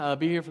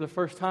be here for the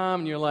first time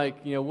and you're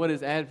like, what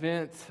is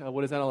Advent?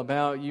 What is that all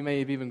about? You may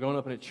have even grown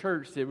up in a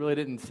church that really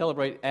didn't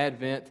celebrate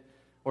Advent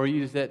or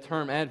use that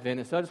term Advent.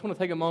 And so I just want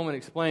to take a moment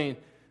and explain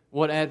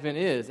what Advent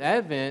is.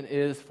 Advent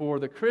is for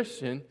the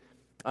Christian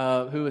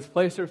who has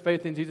placed their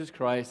faith in Jesus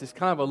Christ. It's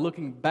kind of a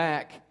looking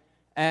back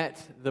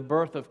at the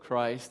birth of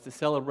Christ, to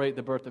celebrate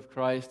the birth of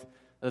Christ,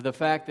 the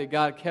fact that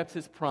God kept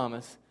His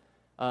promise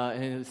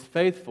and is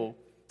faithful,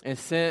 and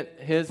sent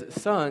His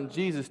Son,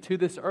 Jesus, to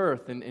this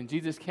earth. And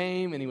Jesus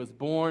came, and He was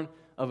born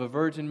of a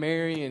Virgin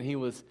Mary, and He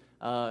was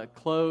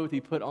clothed, He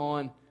put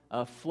on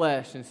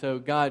flesh, and so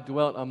God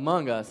dwelt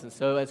among us. And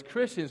so as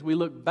Christians, we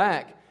look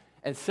back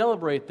and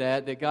celebrate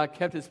that God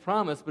kept His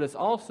promise, but it's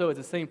also, at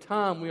the same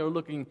time, we are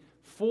looking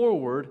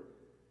forward,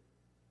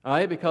 all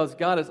right, because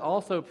God has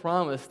also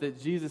promised that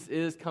Jesus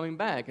is coming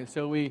back. And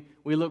so we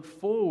look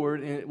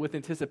forward with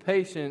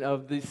anticipation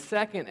of the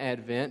second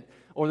advent,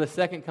 or the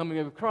second coming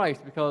of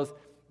Christ, because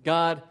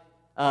God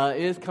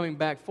is coming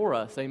back for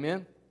us.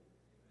 Amen?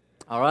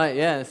 All right,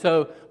 yeah.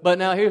 So, but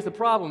now here's the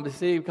problem, to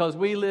see, because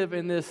we live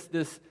in this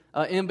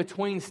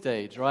in-between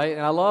stage, right?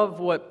 And I love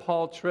what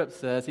Paul Tripp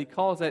says. He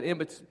calls that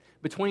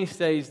in-between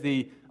stage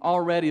the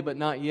already but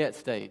not yet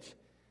stage.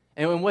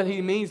 And what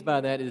he means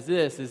by that is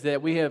this, is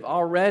that we have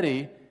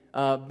already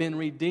been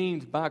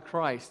redeemed by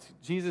Christ.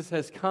 Jesus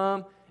has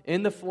come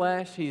in the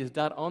flesh. He has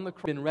died on the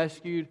cross, been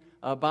rescued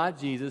by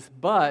Jesus,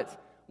 but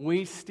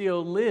we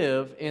still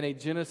live in a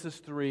Genesis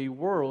 3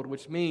 world,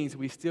 which means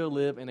we still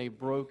live in a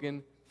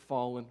broken,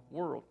 fallen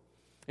world.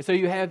 And so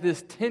you have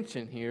this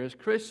tension here as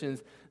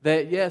Christians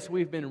that, yes,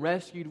 we've been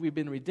rescued, we've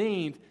been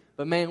redeemed,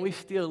 but man, we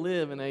still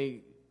live in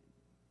a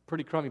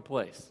pretty crummy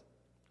place,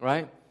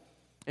 right?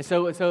 And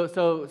so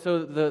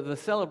the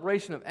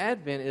celebration of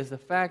Advent is the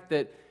fact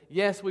that,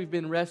 yes, we've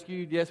been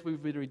rescued, yes,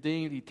 we've been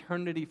redeemed,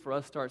 eternity for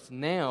us starts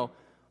now,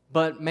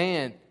 but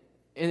man,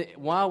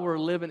 while we're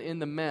living in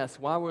the mess,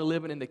 while we're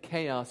living in the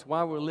chaos,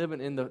 while we're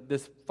living in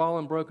this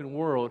fallen, broken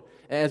world,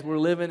 as we're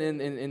living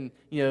in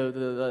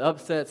the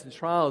upsets and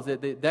trials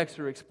that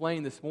Dexter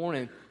explained this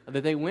morning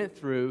that they went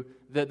through,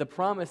 that the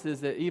promise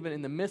is that even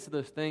in the midst of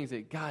those things,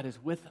 that God is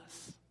with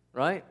us,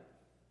 right?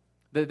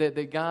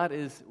 That God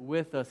is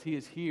with us, He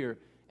is here,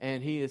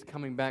 and He is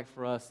coming back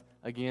for us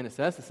again. And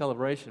so that's the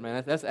celebration,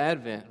 man. That's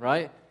Advent,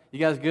 right? You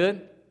guys good?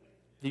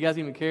 Do you guys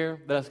even care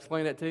that I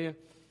explained that to you?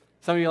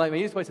 Some of you are like, man,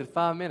 you just wasted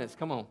 5 minutes.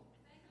 Come on.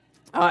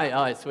 All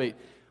right, sweet.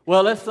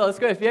 Well, let's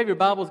go. If you have your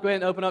Bibles, go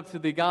ahead and open up to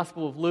the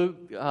Gospel of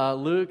Luke.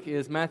 Luke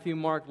is Matthew,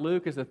 Mark,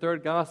 Luke is the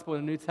third Gospel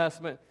in the New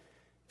Testament.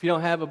 If you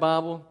don't have a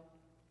Bible,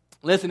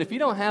 listen, if you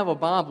don't have a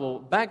Bible,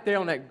 back there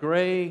on that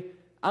gray,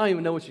 I don't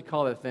even know what you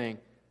call that thing.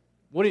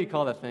 What do you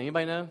call that thing?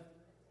 Anybody know?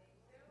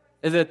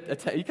 Is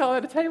it you call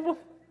it a table?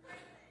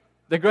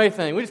 The gray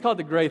thing. We just call it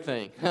the gray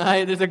thing.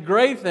 There's a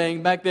gray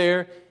thing back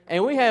there.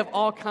 And we have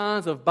all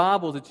kinds of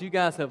Bibles that you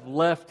guys have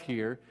left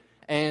here.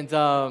 And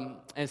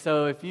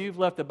so if you've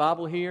left a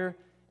Bible here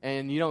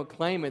and you don't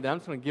claim it, then I'm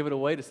just going to give it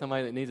away to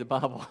somebody that needs a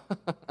Bible.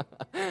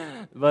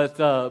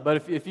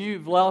 But if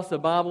you've lost a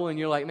Bible and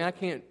you're like, man, I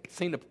can't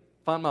seem to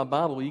find my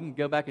Bible, you can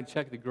go back and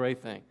check the gray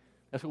thing.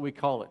 That's what we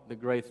call it, the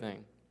gray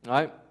thing. All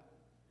right?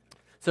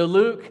 So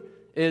Luke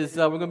is,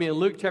 we're going to be in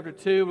Luke chapter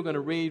 2. I'm going to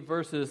read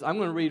verses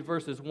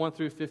 1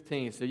 through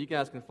 15. So you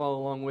guys can follow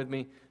along with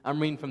me. I'm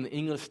reading from the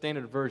English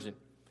Standard Version.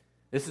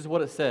 This is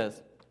what it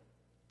says.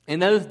 In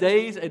those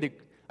days,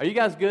 are you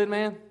guys good,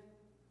 man?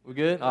 We're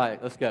good? All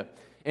right, let's go.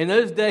 In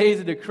those days,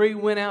 a decree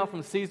went out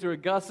from Caesar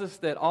Augustus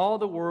that all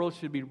the world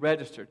should be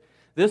registered.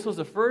 This was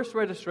the first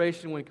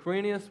registration when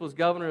Quirinius was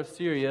governor of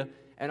Syria,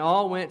 and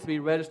all went to be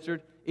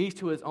registered, each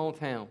to his own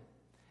town.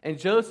 And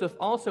Joseph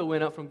also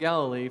went up from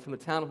Galilee, from the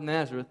town of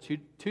Nazareth,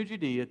 to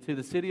Judea, to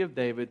the city of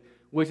David,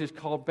 which is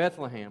called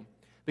Bethlehem,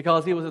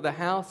 because he was of the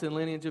house and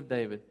lineage of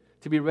David,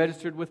 to be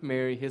registered with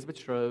Mary, his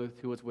betrothed,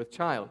 who was with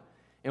child.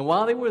 And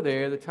while they were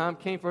there, the time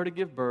came for her to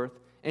give birth,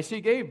 and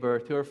she gave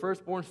birth to her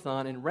firstborn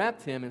son, and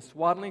wrapped him in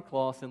swaddling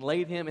cloths, and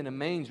laid him in a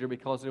manger,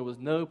 because there was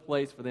no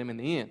place for them in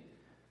the inn.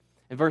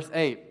 In verse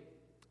 8,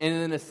 and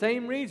in the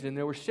same region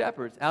there were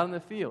shepherds out in the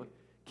field,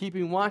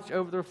 keeping watch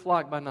over their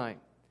flock by night.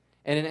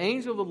 And an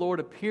angel of the Lord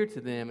appeared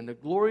to them, and the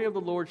glory of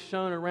the Lord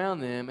shone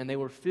around them, and they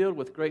were filled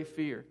with great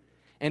fear.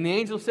 And the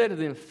angel said to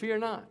them, fear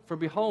not, for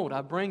behold,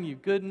 I bring you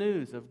good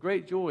news of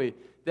great joy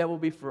that will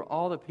be for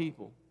all the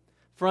people.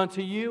 For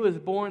unto you is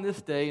born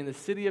this day in the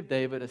city of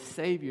David a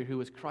Savior who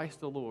is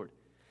Christ the Lord.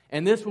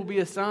 And this will be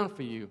a sign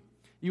for you.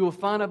 You will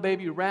find a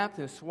baby wrapped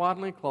in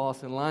swaddling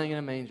cloths and lying in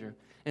a manger.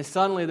 And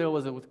suddenly there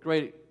was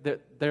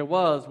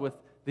with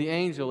the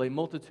angel a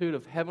multitude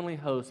of heavenly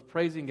hosts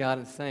praising God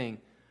and saying,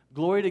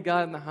 glory to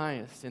God in the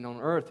highest, and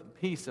on earth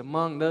peace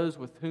among those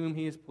with whom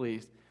He is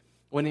pleased.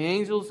 When the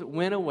angels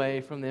went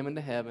away from them into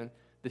heaven,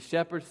 the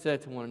shepherds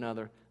said to one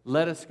another,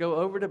 let us go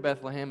over to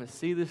Bethlehem and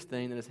see this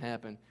thing that has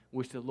happened,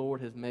 which the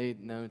Lord has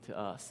made known to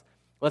us.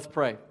 Let's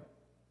pray.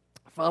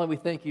 Father, we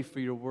thank You for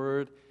Your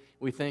word.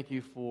 We thank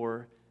You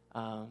for,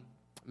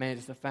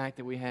 just the fact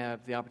that we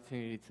have the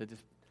opportunity to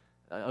just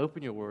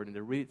open Your word and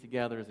to read it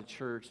together as a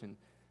church. And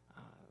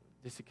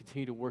just to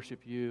continue to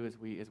worship you as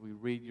we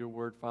read your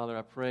word, Father.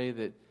 I pray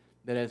that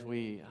as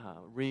we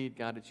read,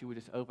 God, that you would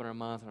just open our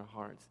minds and our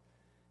hearts,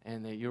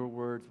 and that your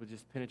words would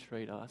just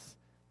penetrate us.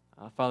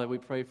 Father, we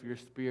pray for your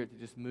Spirit to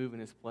just move in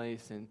this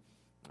place, and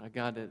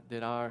God,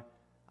 that our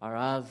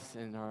eyes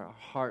and our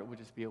heart would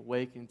just be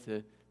awakened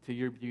to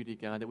your beauty,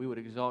 God, that we would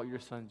exalt your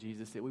Son,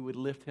 Jesus, that we would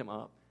lift him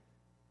up,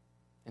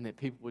 and that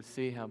people would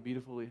see how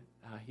beautiful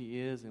he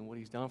is and what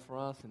he's done for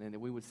us, and then that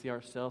we would see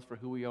ourselves for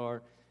who we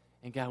are,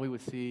 and God, we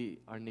would see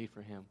our need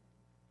for him.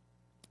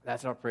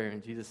 That's our prayer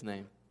in Jesus'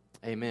 name.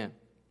 Amen.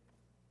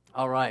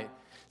 All right.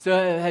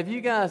 So have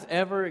you guys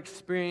ever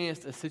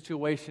experienced a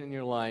situation in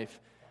your life?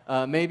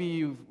 Maybe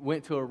you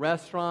went to a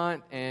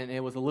restaurant and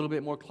it was a little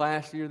bit more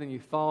classier than you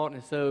thought,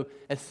 and so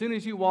as soon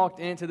as you walked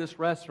into this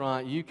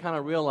restaurant, you kind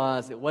of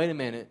realized that, wait a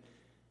minute,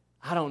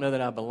 I don't know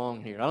that I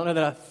belong here. I don't know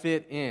that I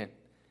fit in.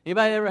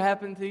 Anybody ever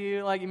happened to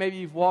you? Like maybe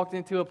you've walked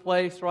into a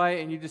place, right,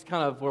 and you just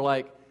kind of were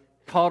like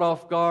caught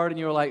off guard, and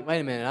you were like,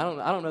 wait a minute,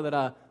 I don't know that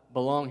I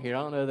belong here.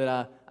 I don't know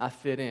that I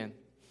fit in.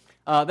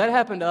 That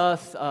happened to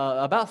us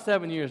about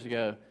 7 years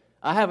ago.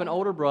 I have an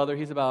older brother.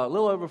 He's about a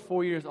little over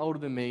 4 years older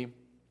than me,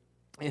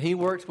 and he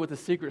works with the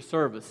Secret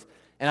Service.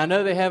 And I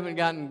know they haven't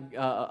gotten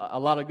a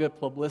lot of good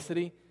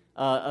publicity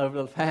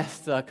over the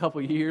past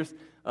couple years,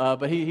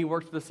 but he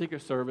works with the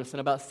Secret Service.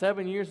 And about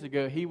 7 years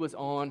ago, he was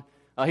on,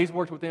 he's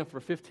worked with them for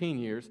 15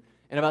 years,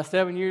 and about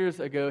 7 years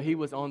ago, he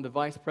was on the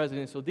vice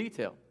presidential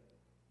detail.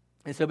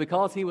 And so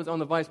because he was on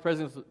the vice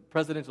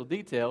presidential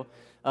detail,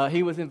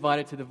 he was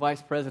invited to the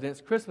vice president's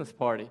Christmas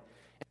party.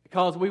 And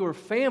because we were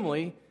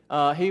family,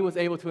 he was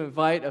able to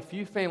invite a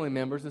few family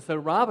members, and so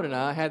Robin and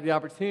I had the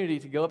opportunity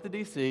to go up to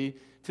D.C.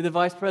 to the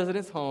vice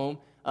president's home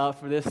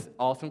for this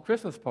awesome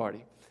Christmas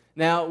party.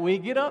 Now, we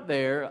get up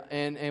there,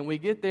 and we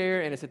get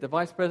there, and it's at the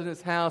vice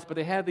president's house, but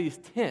they have these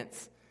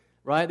tents,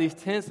 right? These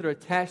tents that are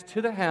attached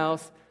to the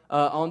house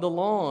on the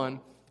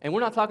lawn, and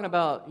we're not talking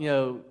about,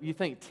 you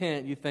think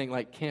tent, you think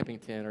like camping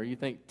tent, or you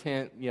think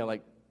tent,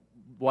 like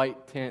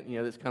white tent,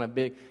 that's kind of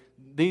big.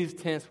 These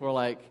tents were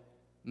like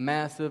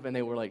massive, and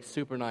they were like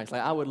super nice.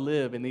 Like I would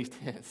live in these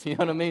tents, you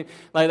know what I mean?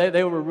 Like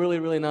they were really,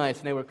 really nice,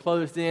 and they were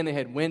closed in. They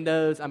had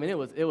windows. I mean, it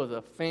was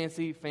a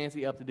fancy,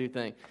 up-to-do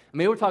thing. I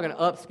mean, we're talking an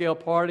upscale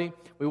party.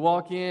 We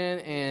walk in,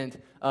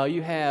 and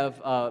you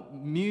have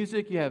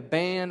music, you have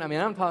band. I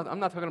mean, I'm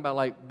not talking about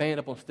like band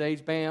up on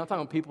stage band. I'm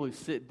talking people who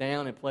sit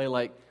down and play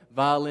like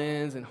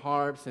violins and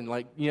harps and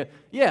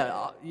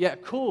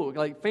cool,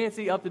 like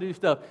fancy up-to-do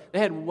stuff. They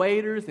had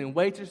waiters and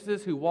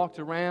waitresses who walked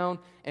around,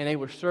 and they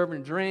were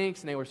serving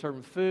drinks and they were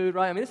serving food,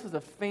 right? I mean, this was a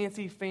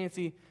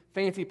fancy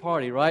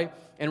party, right?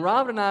 And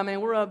Robert and I, man,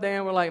 we're up there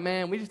and we're like,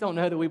 man, we just don't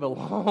know that we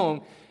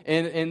belong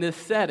in this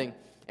setting.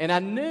 And I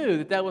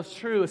knew that was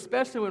true,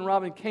 especially when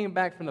Robin came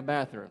back from the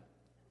bathroom,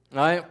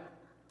 right?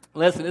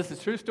 Listen, this is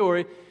a true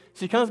story.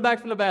 She comes back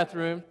from the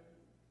bathroom,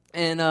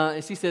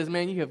 and she says,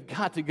 man, you have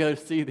got to go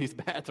see these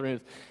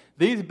bathrooms.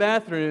 These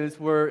bathrooms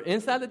were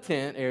inside the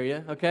tent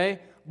area, okay?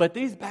 But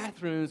these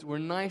bathrooms were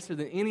nicer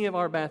than any of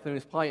our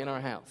bathrooms probably in our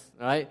house,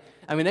 right?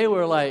 I mean, they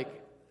were like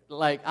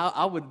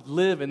I would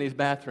live in these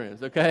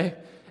bathrooms, okay?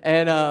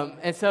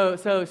 And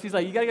so she's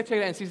like, you got to go check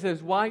it out. And she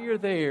says, while you're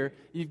there,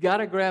 you've got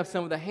to grab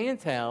some of the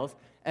hand towels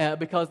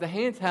because the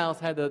hand towels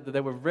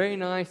they were very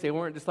nice. They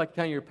weren't just like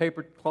kind of your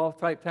paper cloth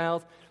type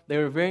towels. They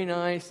were very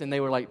nice, and they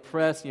were like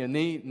pressed,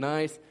 neat,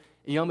 nice.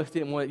 You almost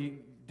didn't want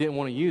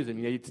to use them.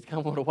 You just kind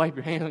of want to wipe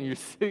your hand on your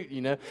suit,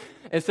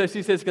 And so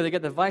she says, because they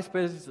got the vice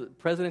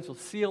presidential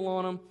seal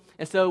on them.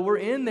 And so we're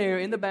in there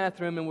in the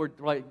bathroom, and we're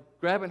like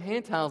grabbing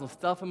hand towels and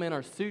stuff them in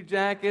our suit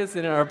jackets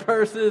and in our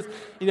purses,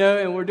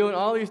 and we're doing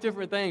all these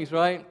different things,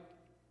 right?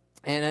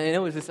 And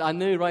it was just, I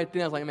knew right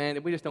then, I was like,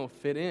 man, we just don't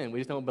fit in. We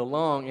just don't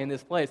belong in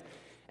this place.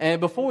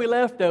 And before we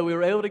left, though, we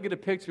were able to get a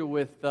picture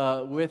with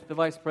the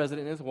vice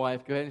president and his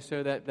wife. Go ahead and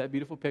show that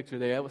beautiful picture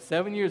there. That was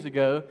 7 years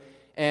ago.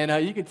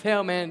 And you can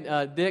tell,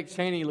 man, Dick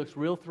Cheney looks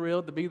real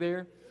thrilled to be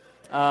there.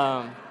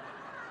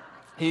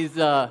 He's,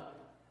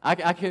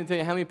 I couldn't tell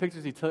you how many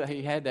pictures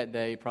he had that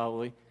day,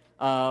 probably.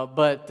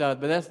 But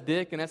that's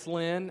Dick, and that's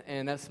Lynn,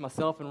 and that's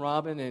myself and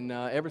Robin. And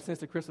ever since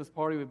the Christmas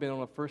party, we've been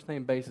on a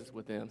first-name basis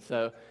with them.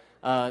 So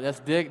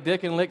that's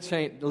Dick and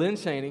Lynn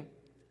Cheney.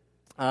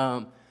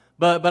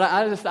 But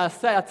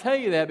I tell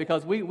you that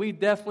because we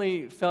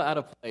definitely felt out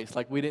of place,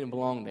 like we didn't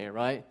belong there,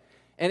 right?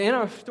 And in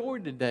our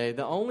story today,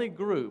 the only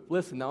group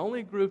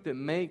that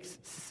makes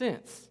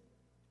sense,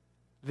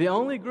 the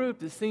only group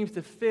that seems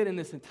to fit in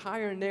this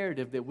entire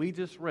narrative that we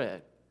just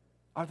read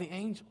are the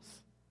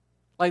angels.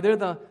 Like they're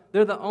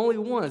the only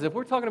ones. If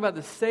we're talking about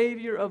the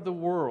Savior of the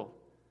world,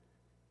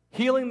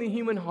 healing the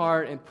human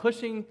heart and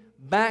pushing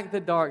back the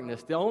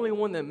darkness, the only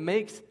one that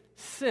makes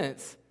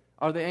sense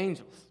are the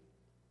angels.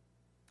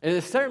 And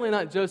it's certainly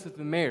not Joseph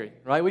and Mary,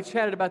 right? We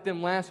chatted about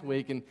them last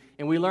week, and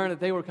we learned that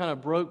they were kind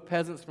of broke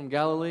peasants from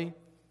Galilee.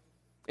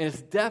 And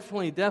it's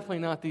definitely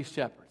not these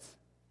shepherds.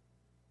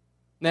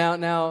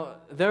 Now,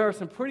 there are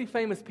some pretty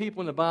famous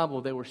people in the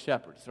Bible that were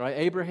shepherds, right?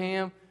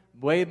 Abraham,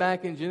 way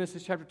back in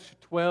Genesis chapter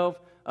 12,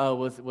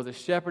 was a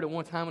shepherd at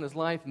one time in his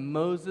life.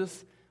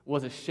 Moses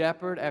was a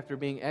shepherd after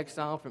being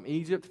exiled from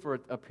Egypt for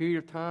a period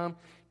of time.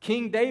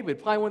 King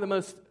David, probably one of the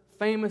most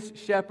famous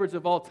shepherds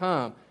of all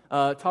time,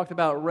 talked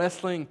about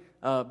wrestling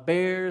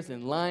bears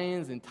and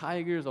lions and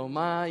tigers. Oh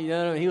my,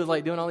 he was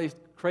like doing all these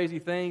crazy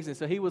things. And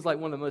so he was like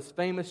one of the most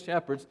famous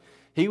shepherds.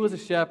 He was a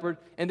shepherd.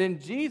 And then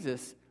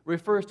Jesus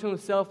refers to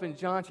himself in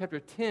John chapter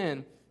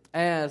 10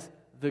 as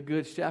the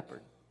good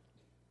shepherd.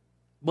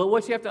 But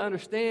what you have to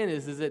understand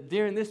is that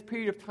during this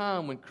period of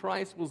time when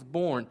Christ was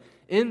born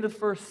in the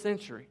first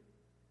century,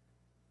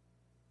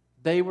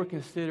 they were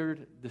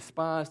considered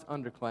despised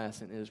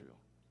underclass in Israel.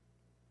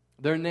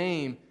 Their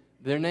name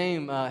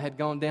had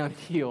gone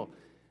downhill.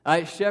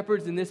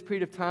 Shepherds in this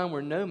period of time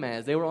were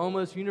nomads. They were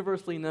almost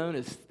universally known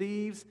as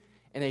thieves,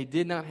 and they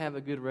did not have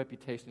a good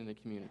reputation in the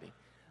community.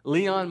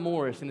 Leon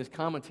Morris, in his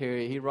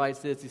commentary, he writes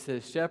this. He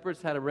says,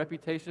 shepherds had a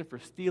reputation for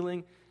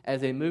stealing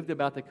as they moved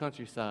about the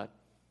countryside.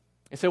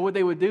 And so what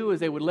they would do is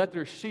they would let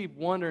their sheep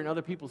wander in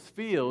other people's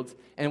fields,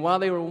 and while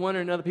they were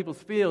wandering in other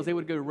people's fields, they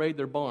would go raid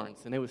their barns,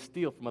 and they would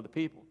steal from other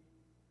people.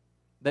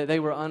 They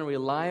were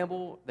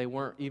unreliable. They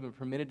weren't even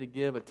permitted to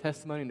give a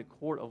testimony in the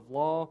court of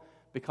law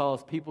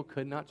because people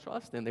could not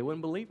trust them. They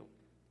wouldn't believe them.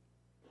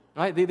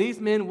 Right? These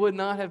men would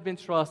not have been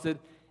trusted,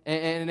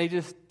 and they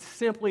just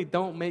simply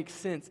don't make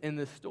sense in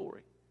this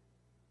story.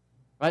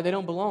 Right? They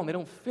don't belong. They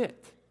don't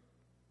fit.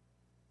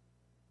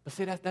 But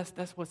see,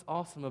 that's what's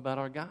awesome about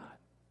our God.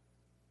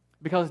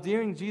 Because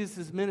during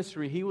Jesus'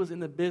 ministry, he was in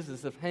the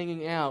business of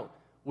hanging out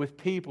with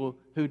people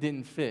who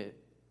didn't fit.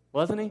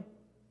 Wasn't he?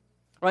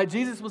 Right?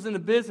 Jesus was in the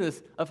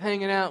business of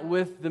hanging out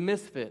with the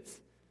misfits.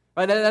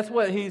 Right? That's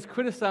what he's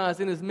criticized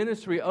in his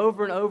ministry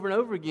over and over and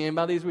over again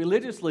by these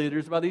religious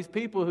leaders, by these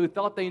people who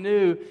thought they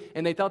knew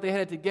and they thought they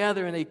had it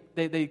together, and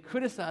they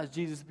criticized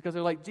Jesus because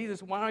they're like,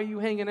 Jesus, why are you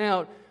hanging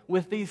out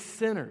with these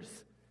sinners?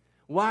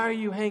 Why are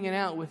you hanging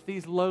out with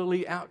these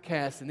lowly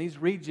outcasts and these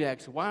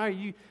rejects?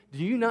 Do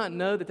you not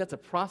know that that's a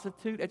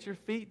prostitute at your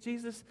feet,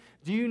 Jesus?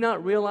 Do you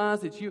not realize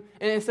that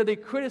and so they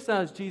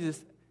criticized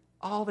Jesus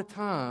all the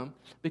time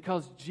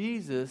because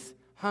Jesus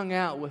hung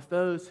out with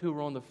those who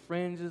were on the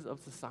fringes of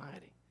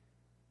society.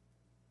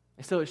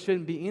 And so it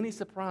shouldn't be any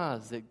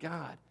surprise that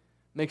God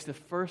makes the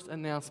first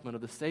announcement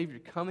of the Savior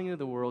coming into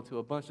the world to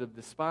a bunch of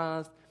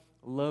despised,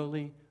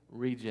 lowly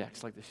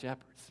rejects like the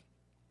shepherds.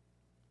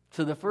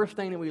 So the first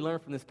thing that we learn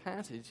from this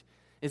passage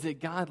is that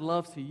God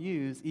loves to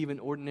use even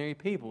ordinary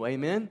people.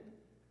 Amen?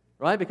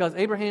 Right? Because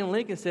Abraham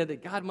Lincoln said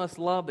that God must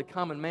love the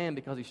common man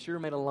because he sure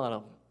made a lot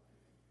of them.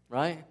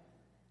 Right?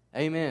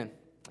 Amen.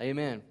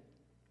 Amen.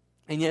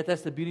 And yet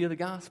that's the beauty of the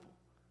gospel.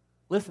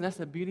 Listen, that's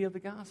the beauty of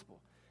the gospel.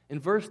 In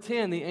verse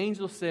 10, the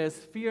angel says,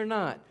 "Fear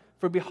not,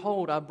 for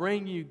behold, I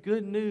bring you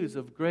good news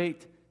of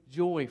great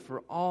joy for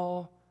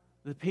all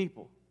the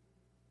people."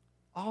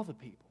 All the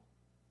people.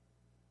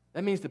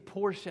 That means the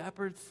poor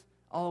shepherds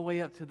all the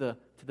way up to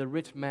the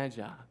rich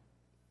magi.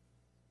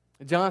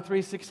 John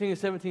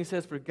 3:16-17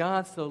 says, "For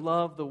God so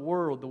loved the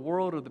world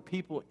are the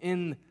people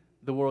in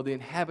the world, the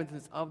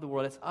inhabitants of the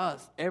world." That's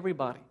us,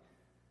 everybody.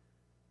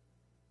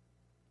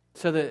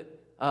 So that,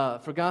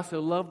 for God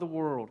so loved the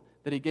world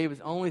that he gave his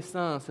only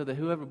Son, so that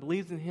whoever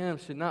believes in him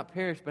should not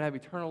perish but have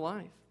eternal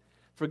life.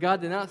 For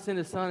God did not send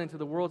his Son into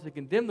the world to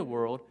condemn the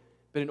world,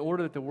 but in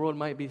order that the world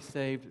might be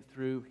saved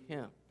through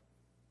him.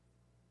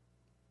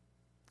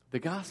 The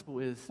gospel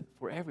is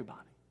for everybody.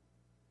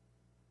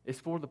 It's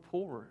for the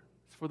poor.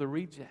 It's for the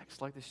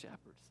rejects like the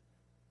shepherds.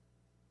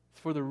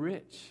 It's for the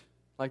rich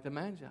like the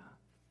magi.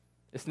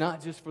 It's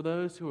not just for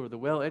those who are the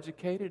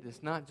well-educated.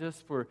 It's not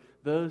just for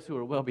those who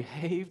are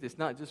well-behaved. It's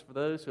not just for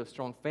those who have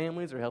strong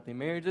families or healthy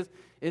marriages.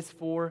 It's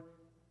for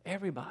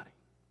everybody.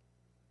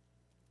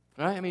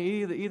 Right? I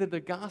mean, either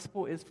the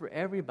gospel is for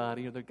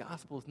everybody or the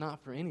gospel is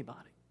not for anybody.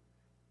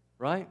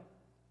 Right?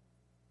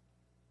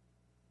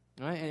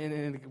 Right?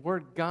 And the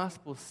word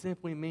gospel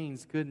simply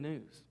means good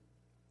news.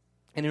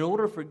 And in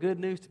order for good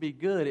news to be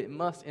good, it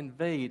must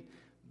invade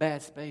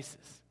bad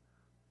spaces.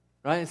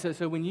 Right? And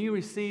so when you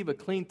receive a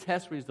clean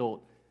test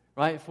result,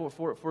 right,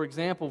 for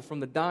example, from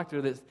the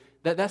doctor,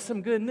 that's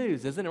some good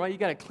news, isn't it? Right? You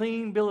got a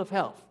clean bill of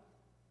health.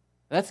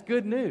 That's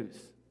good news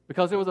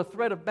because there was a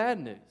threat of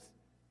bad news.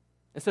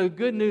 And so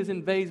good news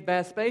invades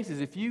bad spaces.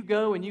 If you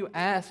go and you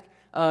ask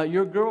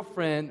your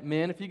girlfriend,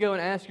 men, if you go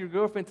and ask your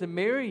girlfriend to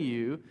marry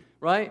you,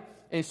 right,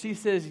 and she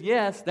says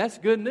yes, that's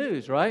good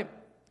news, right?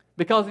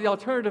 Because the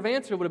alternative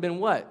answer would have been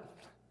what?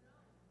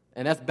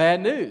 And that's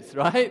bad news,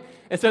 right?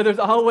 And so there's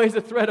always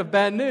a threat of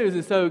bad news.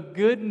 And so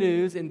good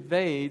news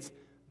invades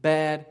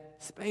bad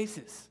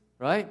spaces,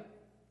 right?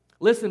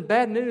 Listen,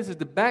 bad news is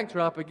the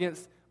backdrop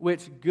against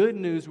which good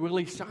news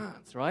really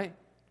shines, right?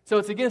 So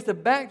it's against the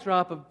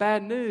backdrop of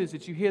bad news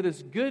that you hear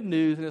this good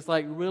news, and it's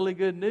like really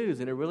good news,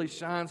 and it really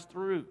shines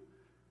through.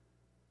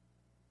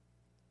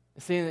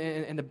 See,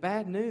 and the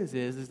bad news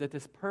is that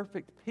this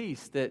perfect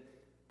peace that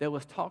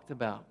was talked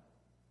about,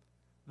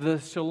 the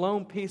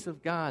shalom peace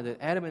of God that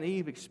Adam and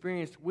Eve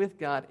experienced with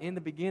God in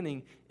the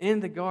beginning in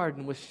the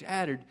garden, was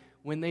shattered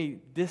when they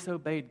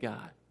disobeyed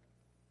God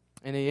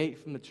and they ate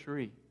from the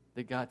tree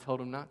that God told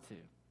them not to.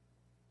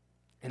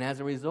 And as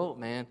a result,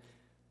 man,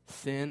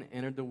 sin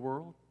entered the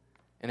world.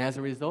 And as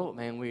a result,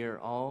 man, we are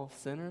all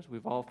sinners.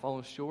 We've all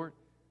fallen short.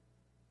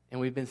 And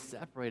we've been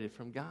separated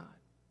from God.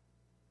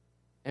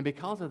 And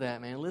because of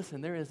that, man,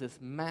 listen, there is this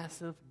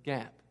massive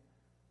gap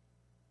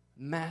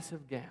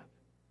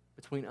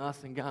between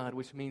us and God,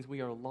 which means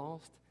we are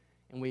lost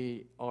and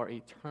we are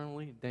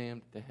eternally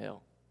damned to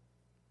hell.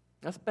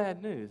 That's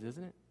bad news,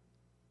 isn't it?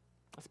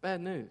 That's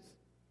bad news.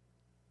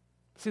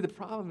 See, the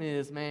problem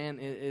is, man,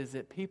 is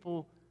that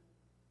people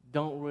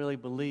don't really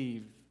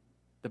believe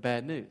the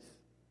bad news,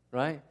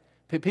 right?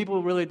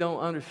 People really don't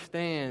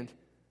understand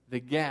the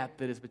gap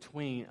that is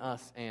between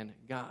us and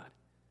God,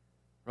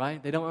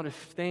 right? They don't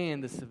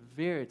understand the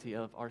severity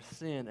of our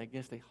sin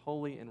against a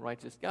holy and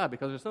righteous God,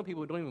 because there's some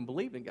people who don't even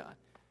believe in God.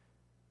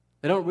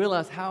 They don't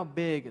realize how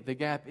big the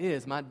gap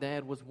is. My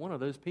dad was one of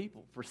those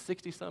people for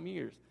 60-some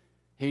years.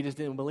 He just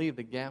didn't believe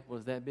the gap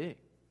was that big.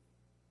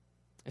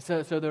 And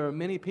so there are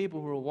many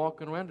people who are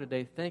walking around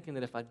today thinking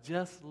that if I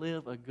just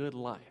live a good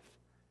life,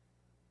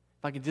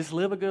 if I can just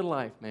live a good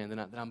life, man, then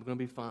I'm going to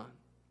be fine.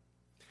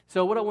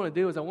 So what I want to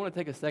do is I want to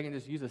take a second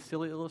and just use a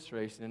silly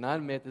illustration. And I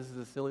admit this is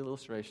a silly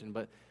illustration,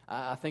 but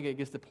I think it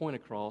gets the point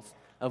across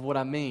of what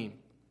I mean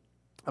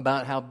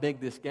about how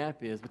big this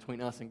gap is between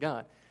us and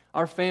God.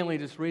 Our family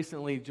just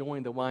recently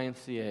joined the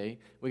YMCA.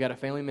 We got a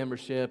family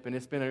membership, and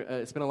it's been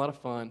a lot of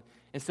fun.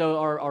 And so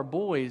our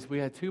boys, we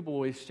had 2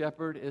 boys.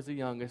 Shepard is the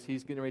youngest.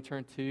 He's getting ready to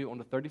turn 2 on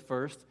the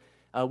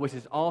 31st, which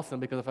is awesome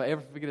because if I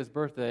ever forget his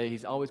birthday,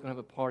 he's always going to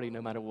have a party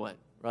no matter what,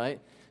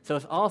 right? So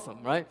it's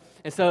awesome, right?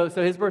 And so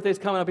his birthday's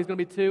coming up. He's going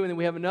to be 2. And then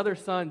we have another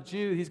son,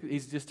 Jude.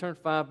 He's just turned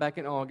 5 back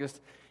in August.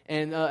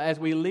 And as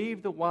we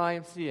leave the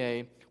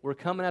YMCA, we're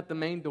coming out the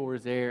main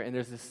doors there, and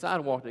there's this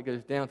sidewalk that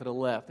goes down to the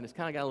left. And it's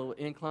kind of got a little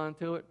incline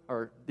to it,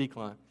 or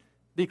decline.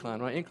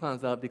 Decline, right?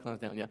 Incline's up, decline's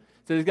down, yeah.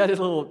 So it's got this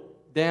little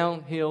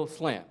downhill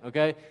slant,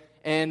 okay?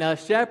 And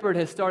Shepard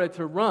has started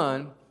to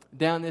run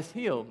down this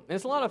hill. And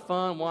it's a lot of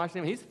fun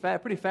watching him. He's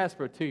pretty fast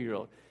for a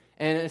 2-year-old.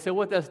 And so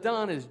what that's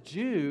done is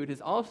Jude has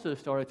also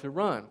started to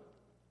run.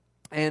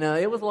 And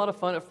it was a lot of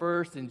fun at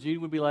first, and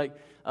Jude would be like,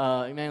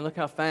 man, look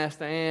how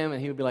fast I am.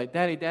 And he would be like,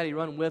 Daddy,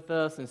 run with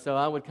us. And so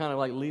I would kind of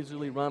like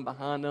leisurely run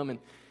behind him.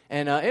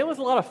 And it was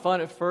a lot of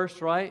fun at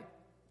first, right?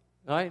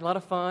 Right, a lot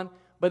of fun.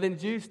 But then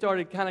Jude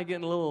started kind of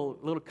getting a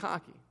little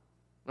cocky,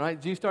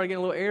 right? Jude started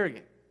getting a little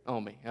arrogant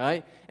on me, all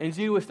right? And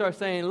Jude would start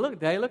saying, look,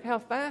 Daddy, look how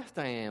fast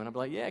I am. And I'd be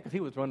like, yeah, because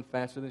he was running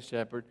faster than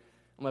Shepard.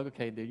 I'm like,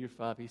 okay, dude, you're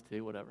 5, he's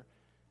 2, whatever.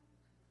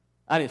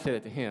 I didn't say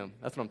that to him.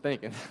 That's what I'm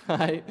thinking, all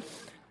right?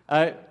 All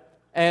right?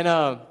 And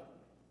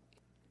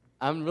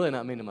I'm really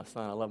not mean to my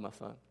son. I love my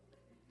son.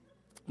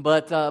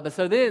 But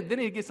so then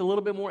he gets a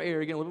little bit more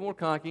arrogant, a little bit more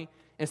cocky.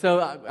 And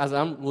so as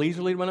I'm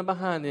leisurely running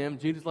behind him,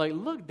 Jude is like,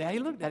 look, Daddy,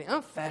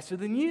 I'm faster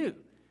than you.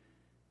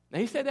 Now,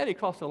 he said that he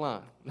crossed the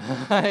line.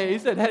 He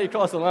said that he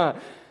crossed the line.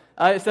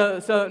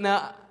 So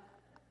now,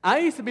 I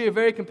used to be a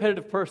very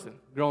competitive person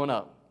growing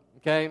up,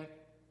 okay?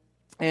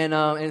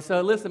 And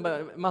so, listen,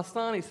 but my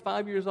son, he's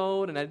 5 years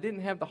old, and I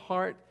didn't have the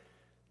heart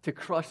to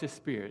crush his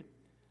spirit.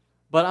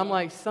 But I'm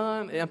like,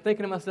 son, I'm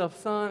thinking to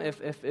myself, son,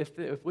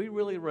 if we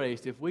really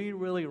raced, if we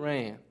really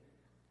ran,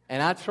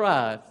 and I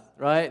tried,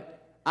 right,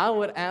 I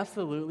would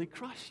absolutely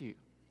crush you.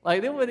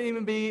 Like, there wouldn't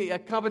even be a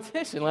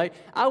competition. Like,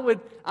 I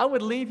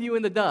would leave you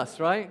in the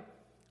dust, right?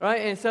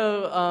 Right? And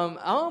so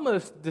I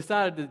almost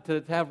decided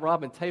to have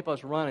Robin tape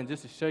us running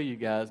just to show you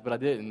guys, but I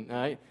didn't,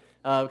 right?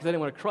 Because I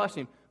didn't want to crush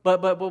him.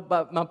 But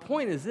my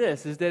point is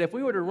this, is that if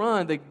we were to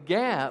run, the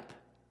gap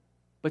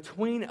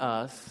between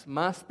us,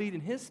 my speed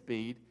and his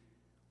speed,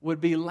 would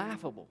be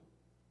laughable.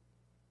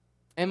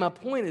 And my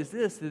point is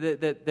this,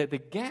 that the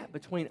gap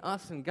between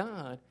us and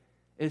God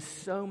is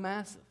so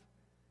massive.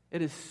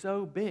 It is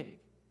so big.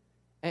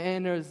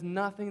 And there's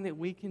nothing that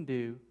we can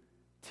do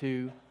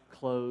to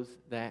close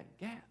that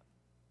gap.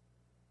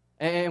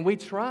 And we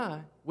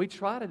try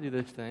to do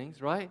those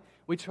things, right?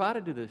 We try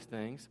to do those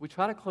things. We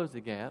try to close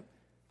the gap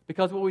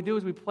because what we do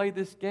is we play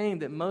this game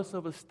that most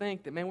of us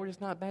think that, man, we're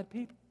just not bad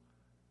people.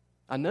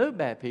 I know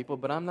bad people,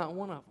 but I'm not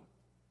one of them,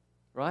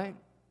 right?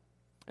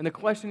 And the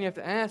question you have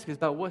to ask is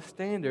about what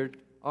standard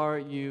are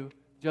you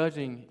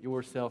judging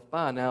yourself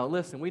by? Now,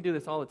 listen, we do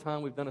this all the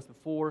time. We've done this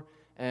before.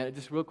 And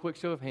just real quick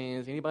show of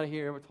hands. Anybody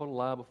here ever told a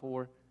lie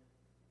before?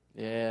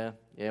 Yeah,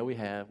 we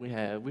have.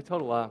 We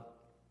told a lie.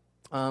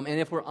 And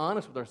if we're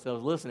honest with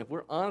ourselves, listen, if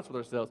we're honest with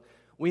ourselves,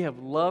 we have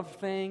loved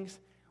things,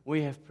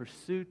 we have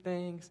pursued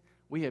things,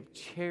 we have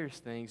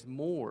cherished things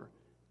more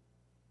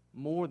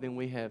than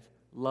we have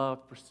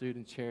loved, pursued,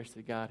 and cherished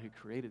the God who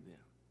created them.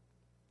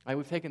 Right,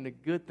 we've taken the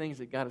good things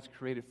that God has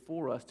created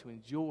for us to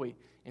enjoy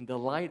and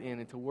delight in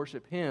and to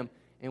worship Him,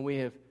 and we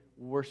have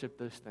worshiped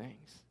those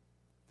things.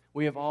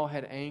 We have all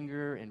had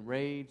anger and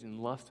rage and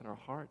lust in our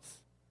hearts.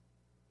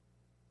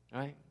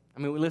 Right? I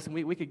mean, listen,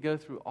 we could go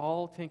through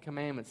all 10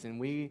 commandments and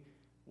we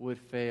would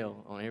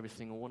fail on every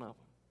single one of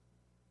them.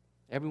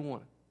 Every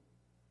one.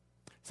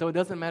 So it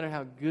doesn't matter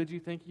how good you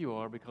think you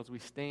are because we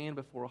stand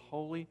before a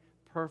holy,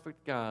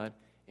 perfect God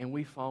and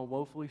we fall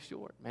woefully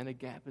short. Man, the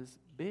gap is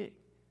big.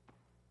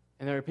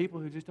 And there are people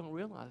who just don't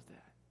realize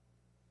that.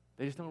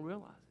 They just don't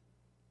realize it.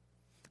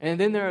 And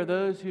then there are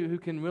those who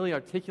can really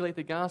articulate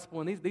the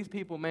gospel. And these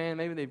people, man,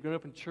 maybe they've grown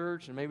up in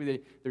church, and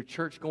maybe they're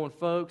church-going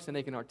folks, and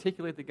they can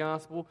articulate the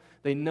gospel.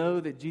 They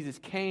know that Jesus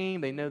came.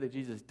 They know that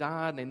Jesus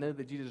died. And they know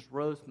that Jesus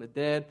rose from the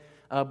dead.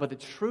 But the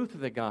truth of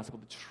the gospel,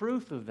 the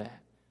truth of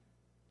that,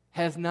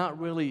 has not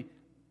really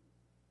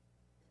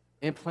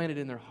implanted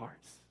in their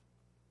hearts.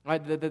 Right?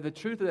 The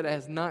truth of that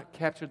has not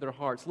captured their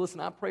hearts.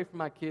 Listen, I pray for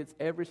my kids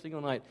every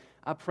single night.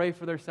 I pray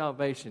for their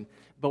salvation.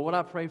 But what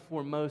I pray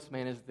for most,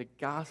 man, is the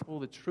gospel,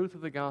 the truth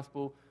of the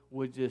gospel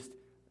that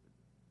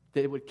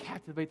it would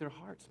captivate their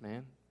hearts,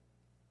 man.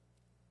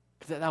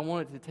 Because I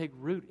want it to take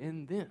root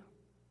in them.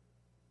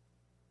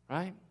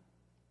 Right?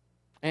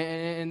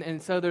 And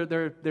so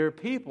there are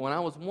people, and I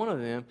was one of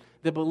them,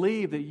 that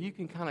believe that you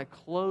can kind of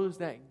close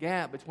that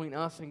gap between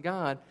us and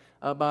God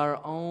by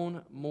our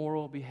own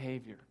moral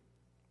behavior.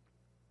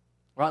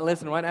 Right,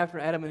 listen, right after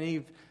Adam and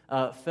Eve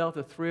felt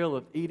the thrill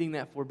of eating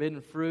that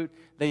forbidden fruit,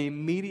 they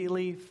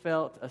immediately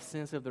felt a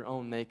sense of their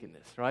own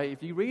nakedness, right?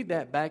 If you read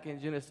that back in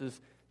Genesis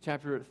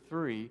chapter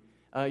 3,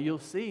 you'll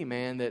see,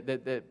 man,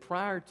 that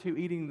prior to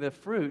eating the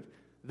fruit,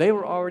 they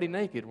were already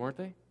naked, weren't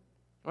they?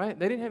 Right?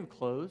 They didn't have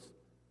clothes.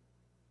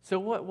 So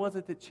what was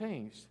it that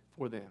changed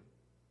for them?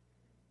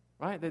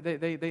 Right?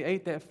 They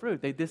ate that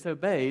fruit. They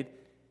disobeyed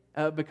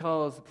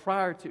because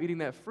prior to eating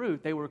that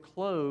fruit, they were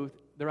clothed.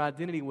 Their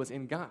identity was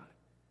in God.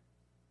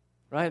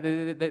 Right?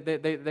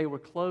 They were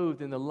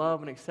clothed in the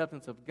love and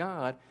acceptance of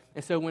God.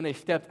 And so when they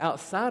stepped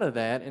outside of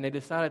that and they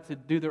decided to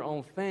do their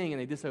own thing and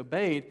they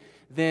disobeyed,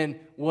 then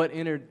what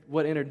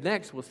entered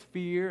next was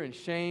fear and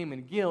shame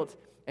and guilt.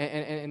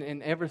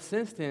 And ever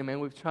since then, man,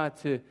 we've tried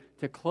to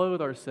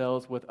clothe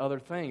ourselves with other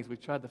things. We've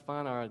tried to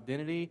find our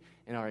identity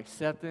and our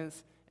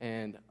acceptance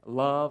and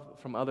love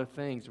from other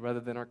things rather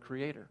than our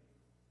Creator.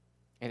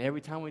 And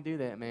every time we do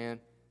that, man,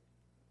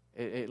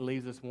 it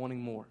leaves us wanting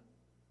more.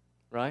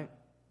 Right?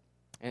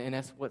 And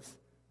that's what's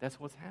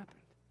happened.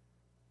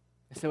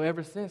 And so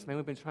ever since, man,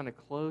 we've been trying to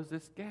close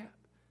this gap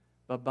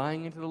by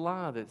buying into the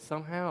lie that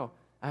somehow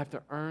I have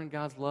to earn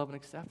God's love and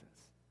acceptance.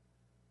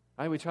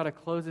 Right? We try to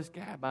close this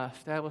gap by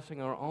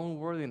establishing our own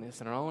worthiness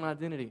and our own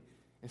identity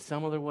in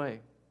some other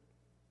way.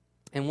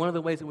 And one of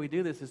the ways that we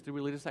do this is through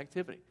religious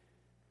activity.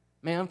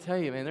 Man, I'm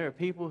telling you, man, there are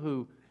people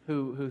who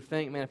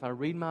think, man, if I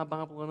read my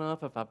Bible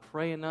enough, if I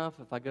pray enough,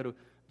 if I go to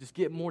just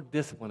get more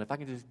discipline, if I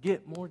can just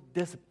get more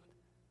discipline,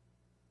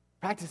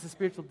 practice the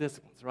spiritual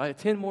disciplines, right?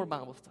 Attend more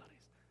Bible studies.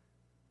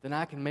 Then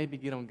I can maybe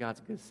get on God's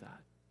good side.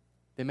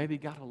 Then maybe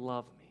God will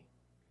love me.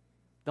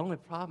 The only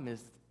problem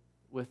is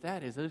with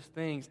that is those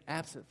things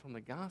absent from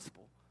the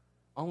gospel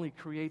only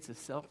creates a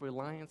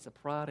self-reliance, a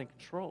pride, and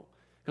control.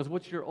 Because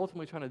what you're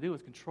ultimately trying to do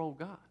is control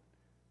God.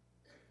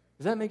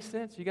 Does that make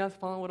sense? You guys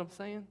follow what I'm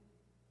saying?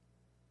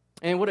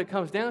 And what it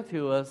comes down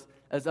to is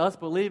us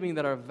believing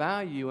that our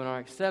value and our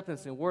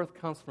acceptance and worth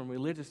comes from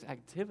religious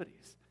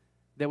activities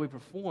that we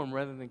perform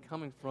rather than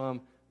coming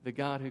from the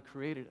God who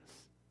created us.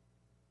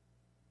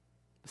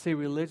 See,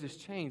 religious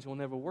change will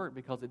never work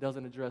because it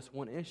doesn't address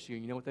one issue.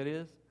 You know what that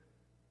is?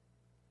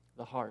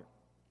 The heart.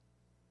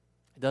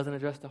 It doesn't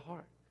address the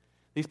heart.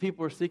 These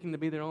people are seeking to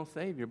be their own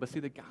Savior. But see,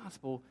 the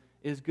gospel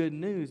is good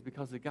news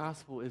because the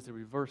gospel is the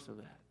reverse of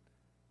that.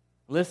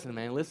 Listen,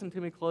 man, listen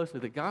to me closely.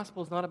 The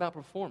gospel is not about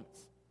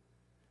performance.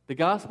 The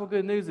gospel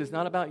good news is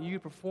not about you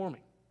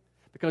performing.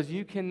 Because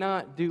you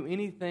cannot do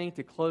anything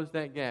to close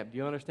that gap. Do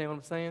you understand what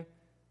I'm saying?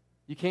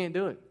 You can't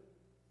do it.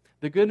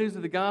 The good news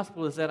of the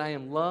gospel is that I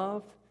am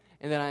loved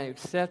and that I am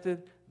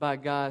accepted by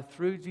God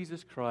through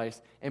Jesus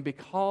Christ. And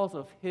because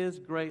of His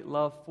great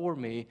love for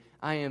me,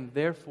 I am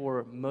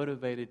therefore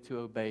motivated to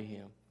obey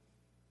Him.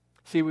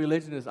 See,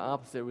 religion is the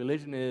opposite.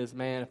 Religion is,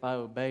 man, if I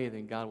obey,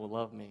 then God will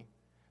love me.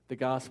 The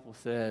gospel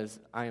says,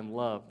 I am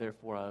loved,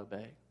 therefore I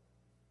obey.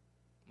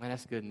 Man,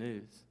 that's good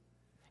news.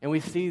 And we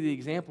see the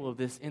example of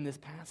this in this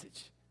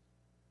passage.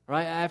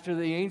 Right? After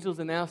the angels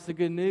announced the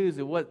good news,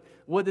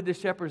 what did the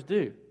shepherds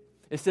do?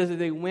 It says that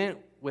they went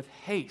with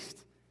haste.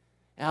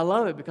 And I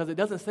love it because it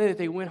doesn't say that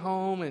they went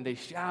home and they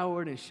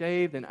showered and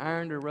shaved and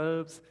ironed their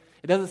robes.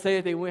 It doesn't say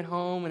that they went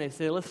home and they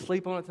said, let's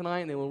sleep on it tonight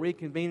and then we'll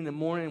reconvene in the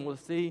morning and we'll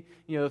see,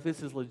 if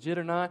this is legit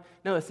or not.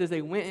 No, it says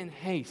they went in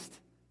haste.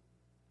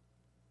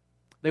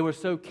 They were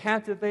so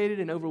captivated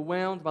and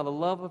overwhelmed by the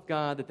love of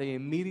God that they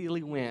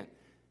immediately went.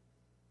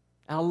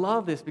 And I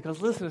love this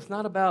because, listen, it's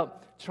not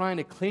about trying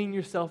to clean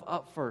yourself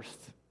up first.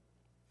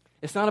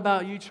 It's not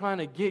about you trying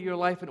to get your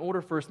life in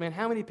order first, man.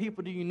 How many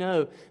people do you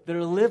know that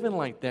are living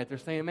like that? They're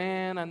saying,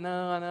 man, I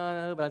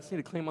know, but I just need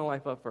to clean my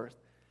life up first.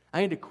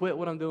 I need to quit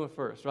what I'm doing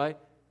first, right?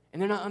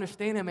 And they're not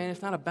understanding, man,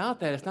 it's not about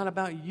that. It's not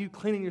about you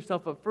cleaning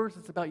yourself up first.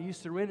 It's about you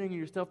surrendering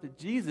yourself to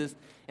Jesus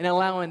and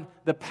allowing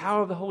the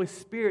power of the Holy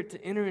Spirit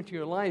to enter into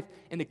your life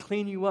and to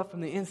clean you up from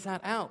the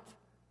inside out.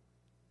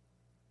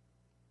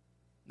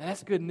 Now,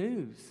 that's good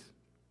news.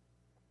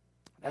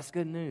 That's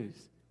good news.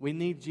 We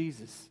need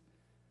Jesus.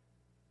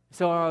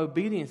 So our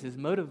obedience is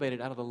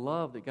motivated out of the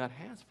love that God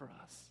has for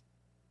us.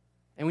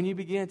 And when you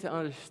begin to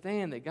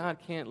understand that God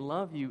can't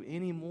love you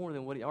any more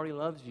than what He already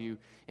loves you,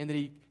 and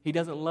that He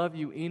doesn't love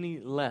you any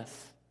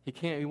less,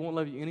 He won't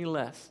love you any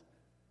less,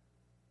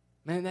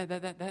 man,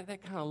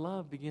 that kind of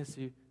love begins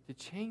to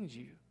change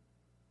you.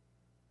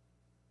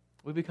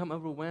 We become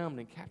overwhelmed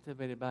and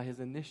captivated by his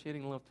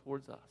initiating love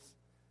towards us.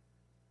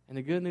 And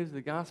the good news of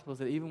the gospel is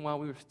that even while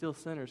we were still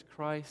sinners,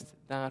 Christ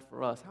died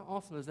for us. How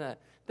awesome is that?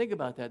 Think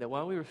about that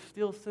while we were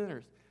still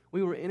sinners,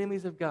 we were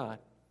enemies of God,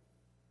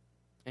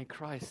 and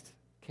Christ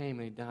came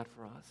and he died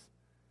for us.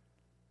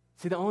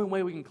 See, the only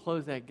way we can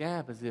close that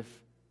gap is if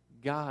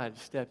God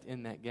stepped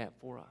in that gap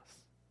for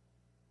us.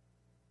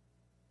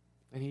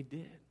 And he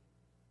did.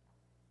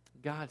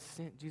 God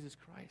sent Jesus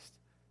Christ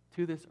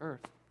to this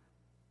earth,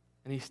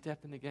 and he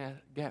stepped in the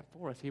gap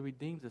for us. He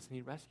redeems us, and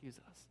he rescues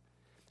us.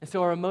 And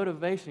so our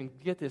motivation,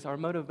 get this, our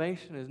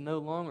motivation is no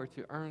longer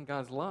to earn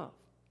God's love.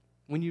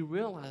 When you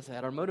realize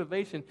that, our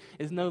motivation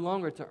is no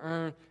longer to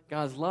earn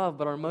God's love,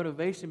 but our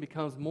motivation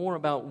becomes more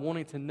about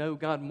wanting to know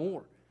God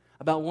more,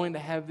 about wanting to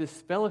have this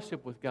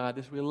fellowship with God,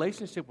 this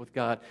relationship with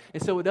God.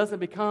 And so it doesn't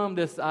become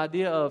this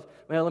idea of,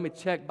 well, let me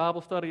check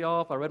Bible study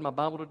off. I read my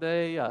Bible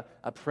today.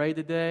 I prayed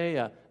today.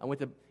 I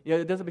went to,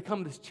 it doesn't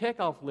become this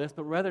check-off list,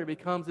 but rather it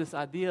becomes this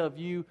idea of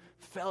you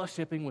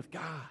fellowshipping with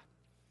God.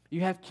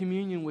 You have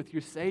communion with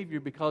your Savior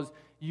because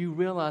you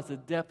realize the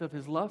depth of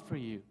his love for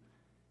you.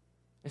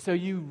 And so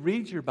you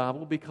read your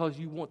Bible because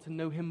you want to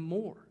know him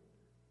more.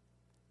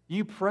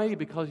 You pray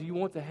because you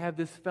want to have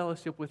this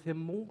fellowship with him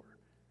more.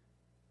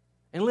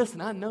 And listen,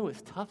 I know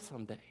it's tough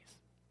some days.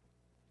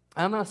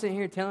 I'm not sitting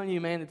here telling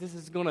you, man, that this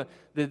is going to,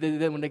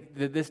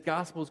 that this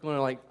gospel is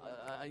going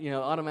to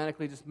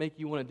automatically just make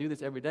you want to do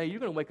this every day. You're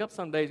going to wake up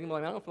some days and you're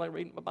like, I don't feel like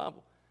reading my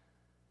Bible.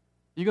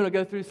 You're going to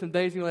go through some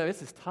days and you're like,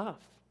 this is tough.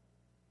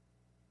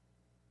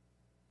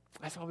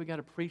 That's why we got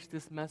to preach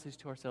this message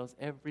to ourselves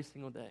every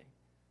single day.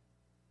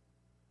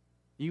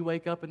 You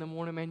wake up in the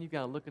morning, man, you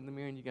got to look in the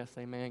mirror and you got to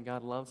say, man,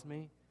 God loves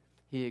me.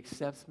 He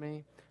accepts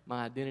me.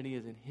 My identity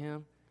is in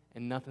him,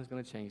 and nothing's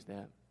going to change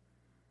that.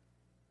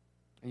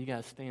 And you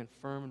got to stand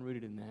firm and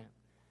rooted in that.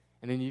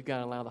 And then you've got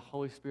to allow the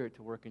Holy Spirit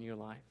to work in your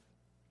life.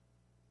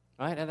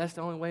 Right? And that's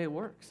the only way it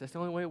works. That's the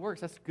only way it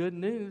works. That's good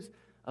news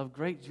of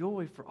great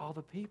joy for all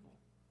the people.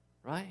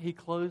 Right? He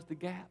closed the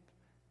gap.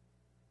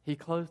 He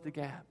closed the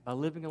gap by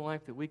living a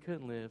life that we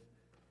couldn't live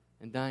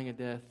and dying a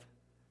death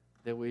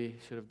that we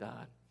should have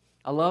died.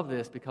 I love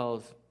this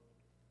because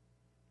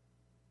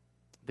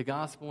the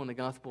gospel and the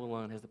gospel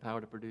alone has the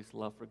power to produce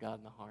love for God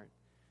in the heart.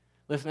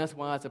 Listen, that's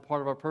why it's a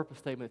part of our purpose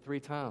statement 3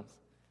 times,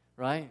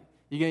 right?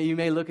 You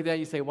may look at that and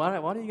you say,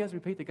 why do you guys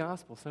repeat the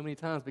gospel so many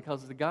times?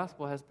 Because the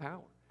gospel has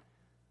power.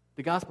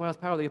 The gospel has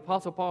power. The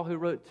Apostle Paul, who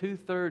wrote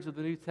 2/3 of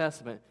the New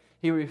Testament,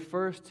 he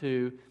refers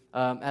to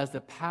as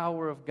the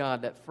power of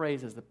God. That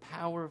phrase is the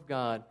power of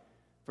God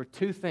for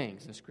 2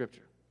 things in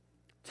Scripture.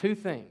 2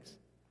 things.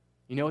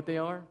 You know what they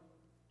are?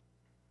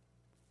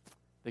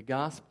 The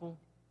gospel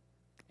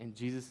and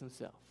Jesus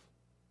himself.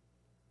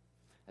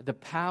 The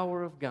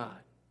power of God.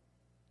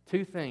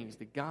 2 things,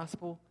 the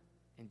gospel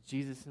and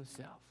Jesus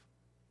himself.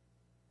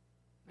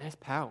 That's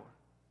power.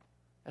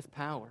 That's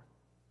power.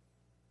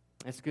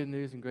 That's good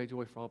news and great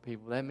joy for all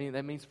people. That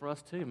means for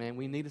us too, man.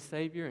 We need a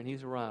Savior, and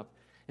he's arrived.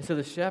 And so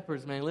the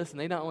shepherds, man, listen,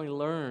 they not only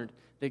learned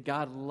that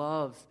God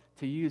loves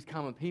to use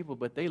common people,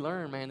 but they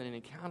learned, man, that an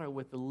encounter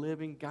with the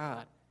living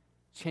God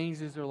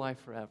changes their life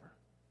forever.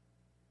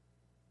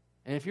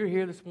 And if you're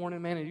here this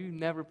morning, man, and you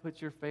never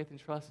put your faith and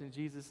trust in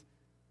Jesus,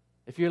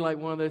 if you're like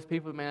one of those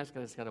people, man, I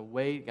just got to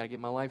wait, got to get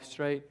my life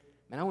straight,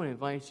 man, I want to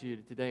invite you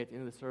today at the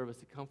end of the service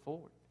to come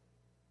forward.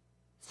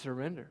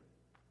 Surrender.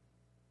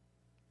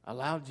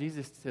 Allow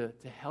Jesus to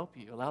help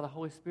you. Allow the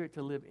Holy Spirit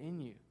to live in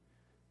you.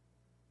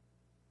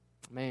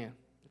 Man,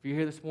 if you're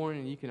here this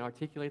morning and you can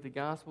articulate the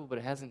gospel, but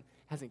it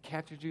hasn't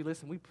captured you,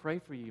 listen, we pray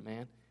for you,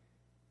 man.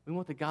 We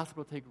want the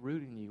gospel to take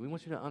root in you. We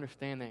want you to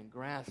understand that and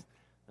grasp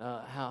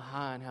how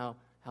high and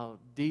how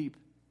deep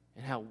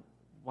and how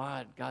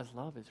wide God's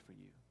love is for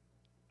you.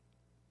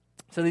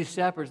 So these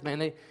shepherds,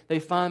 man, they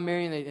find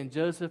Mary and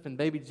Joseph and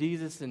baby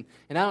Jesus, and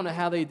I don't know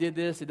how they did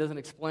this. It doesn't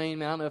explain.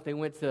 Man, I don't know if they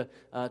went to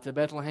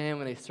Bethlehem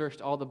and they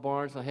searched all the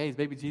barns. Like, hey, is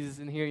baby Jesus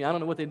in here? I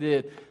don't know what they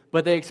did,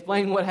 but they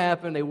explain what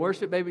happened. They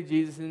worship baby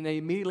Jesus, and they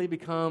immediately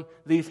become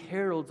these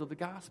heralds of the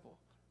gospel.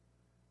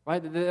 Right?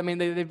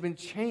 They've been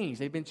changed.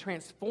 They've been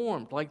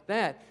transformed like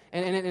that.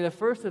 And the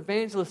first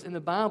evangelists in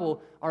the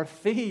Bible are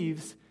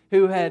thieves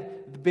who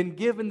had been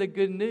given the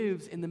good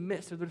news in the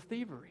midst of their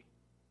thievery.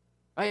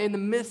 Right? In the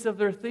midst of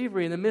their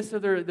thievery, in the midst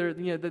of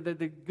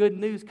the good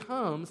news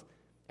comes,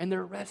 and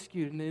they're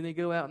rescued, and then they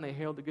go out and they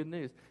herald the good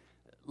news.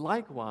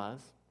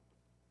 Likewise,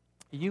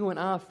 you and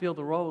I fill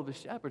the role of the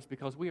shepherds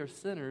because we are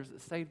sinners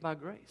saved by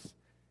grace.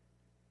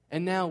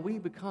 And now we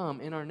become,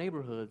 in our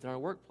neighborhoods, in our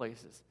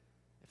workplaces,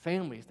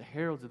 families, the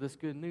heralds of this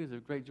good news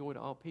of great joy to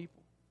all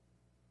people.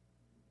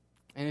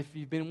 And if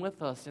you've been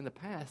with us in the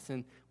past,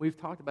 and we've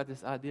talked about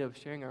this idea of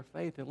sharing our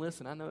faith, and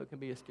listen, I know it can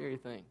be a scary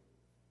thing.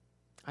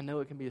 I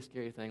know it can be a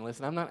scary thing.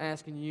 Listen, I'm not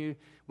asking you,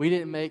 we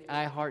didn't make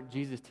I Heart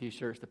Jesus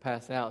t-shirts to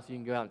pass out so you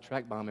can go out and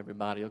track bomb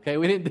everybody, okay?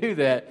 We didn't do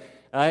that,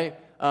 right?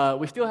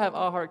 We still have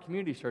I Heart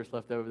Community shirts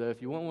left over, though.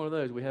 If you want one of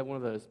those, we have one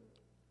of those.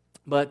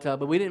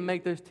 But we didn't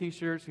make those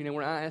t-shirts. We're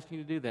not asking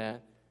you to do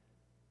that.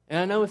 And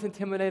I know it's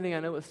intimidating.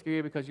 I know it's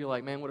scary because you're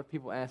like, man, what if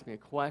people ask me a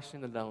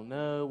question that I don't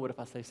know? What if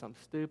I say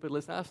something stupid?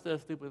 Listen, I say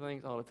stupid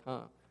things all the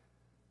time.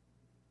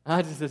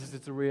 It's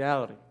just a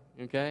reality,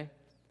 okay?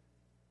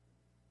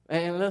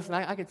 And listen,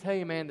 I can tell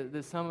you, man,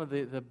 that some of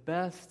the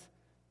best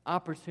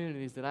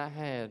opportunities that I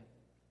had,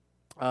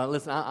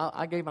 listen,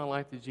 I gave my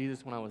life to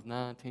Jesus when I was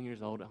 9, 10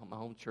 years old at my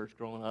home church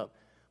growing up.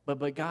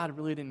 But God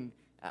really didn't,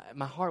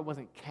 my heart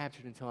wasn't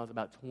captured until I was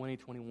about 20,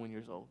 21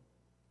 years old.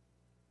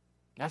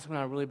 That's when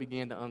I really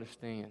began to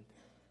understand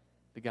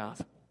the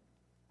gospel.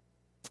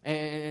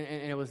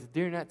 And it was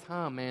during that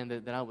time, man,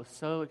 that I was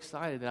so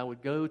excited that I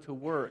would go to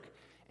work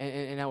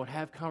and I would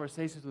have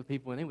conversations with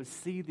people, and they would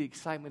see the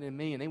excitement in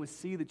me, and they would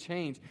see the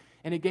change.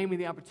 And it gave me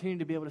the opportunity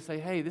to be able to say,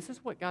 hey, this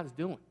is what God is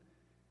doing.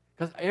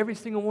 Because every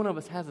single one of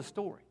us has a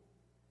story.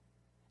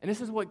 And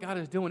this is what God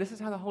is doing. This is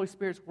how the Holy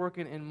Spirit's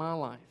working in my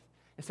life.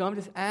 And so I'm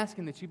just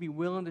asking that you be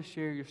willing to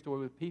share your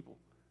story with people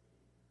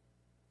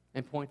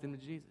and point them to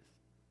Jesus.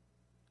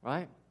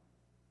 Right?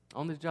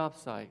 On the job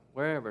site,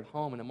 wherever, at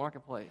home, in the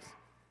marketplace.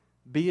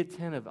 Be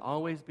attentive.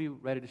 Always be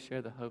ready to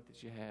share the hope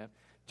that you have.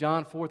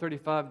 John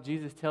 4:35,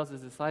 Jesus tells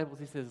his disciples,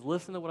 he says,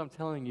 listen to what I'm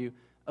telling you.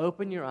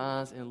 Open your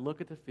eyes and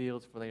look at the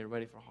fields, for they are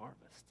ready for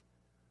harvest.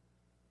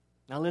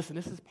 Now listen,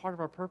 this is part of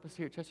our purpose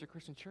here at Chester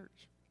Christian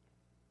Church.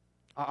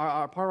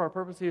 Our part of our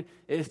purpose here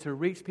is to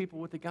reach people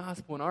with the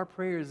gospel. And our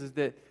prayers is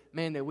that,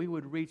 man, that we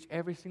would reach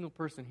every single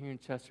person here in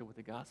Chester with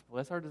the gospel.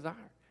 That's our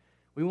desire.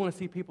 We want to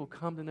see people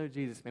come to know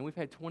Jesus, man. We've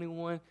had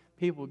 21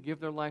 people give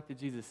their life to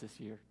Jesus this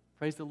year.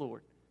 Praise the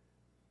Lord.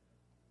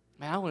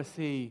 Man, I want to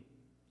see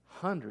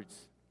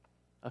hundreds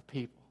of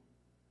people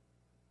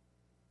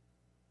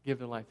give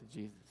their life to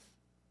Jesus.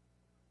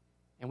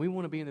 And we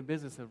want to be in the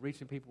business of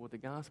reaching people with the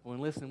gospel.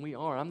 And listen, we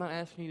are. I'm not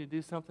asking you to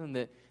do something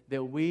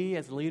that we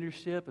as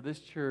leadership of this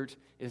church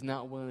is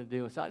not willing to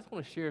do. And so I just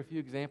want to share a few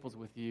examples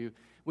with you.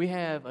 We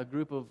have a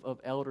group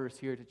of elders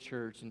here at the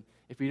church. And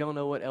if you don't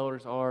know what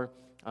elders are,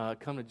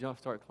 come to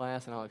Jumpstart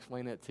class, and I'll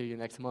explain that to you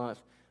next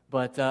month.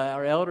 But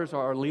our elders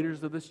are our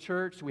leaders of this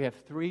church. We have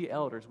 3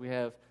 elders. We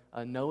have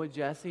Noah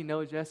Jesse.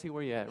 Noah Jesse,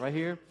 where you at? Right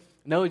here?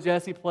 Noah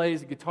Jesse plays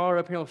the guitar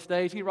up here on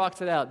stage. He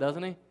rocks it out,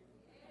 doesn't he?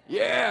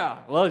 Yeah,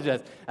 love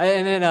Jesse.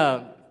 And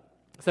then,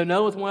 so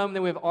Noah's one of them.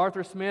 Then we have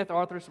Arthur Smith.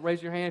 Arthur,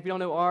 raise your hand. If you don't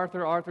know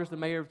Arthur, Arthur's the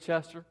mayor of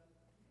Chester.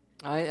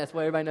 All right, that's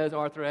what everybody knows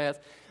Arthur as.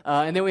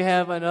 And then we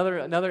have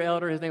another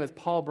elder. His name is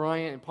Paul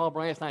Bryant. And Paul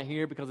Bryant's not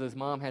here because his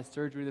mom had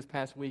surgery this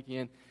past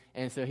weekend.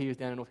 And so he was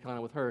down in North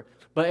Carolina with her.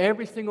 But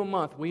every single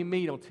month, we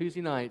meet on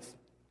Tuesday nights.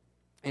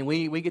 And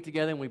we get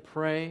together and we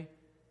pray.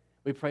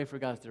 We pray for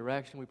God's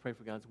direction. We pray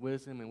for God's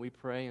wisdom. And we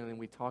pray. And then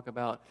we talk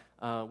about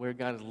where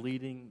God is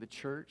leading the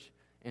church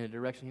in the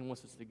direction He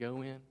wants us to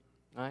go in.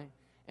 Right?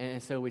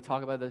 And so we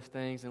talk about those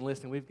things. And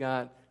listen, we've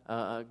got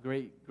a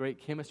great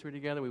chemistry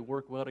together. We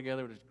work well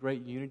together. There's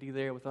great unity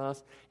there with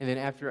us. And then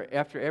after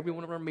every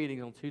one of our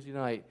meetings on Tuesday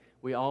night,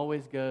 we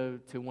always go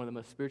to one of the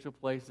most spiritual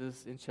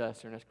places in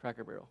Chester, and that's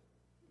Cracker Barrel.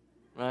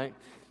 Right?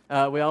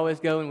 We always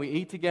go and we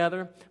eat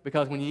together,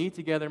 because when you eat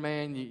together,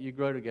 man, you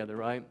grow together,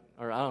 right?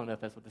 Or I don't know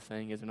if that's what the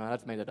saying is or not. I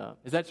just made it up.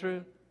 Is that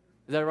true?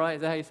 Is that right?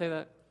 Is that how you say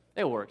that?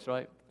 It works,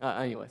 right?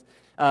 Anyways.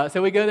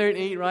 So we go there and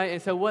eat, right?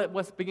 And so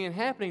what's began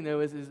happening, though,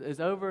 is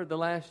over the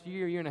last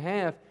year and a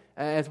half,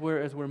 as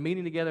we're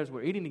meeting together, as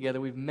we're eating together,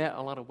 we've met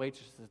a lot of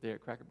waitresses there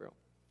at Cracker Barrel.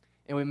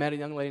 And we met a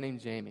young lady named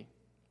Jamie.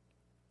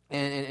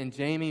 And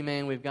Jamie,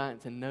 man, we've gotten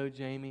to know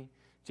Jamie.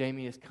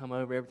 Jamie has come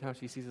over. Every time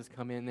she sees us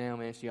come in now,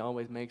 man, she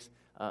always makes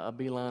a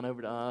beeline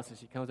over to us, and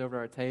she comes over to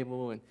our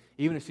table. And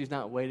even if she's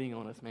not waiting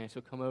on us, man,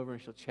 she'll come over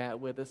and she'll chat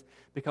with us.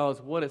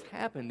 Because what has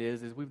happened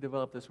is we've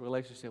developed this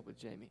relationship with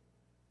Jamie.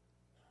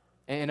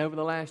 And over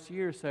the last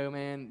year or so,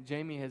 man,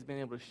 Jamie has been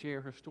able to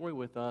share her story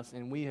with us,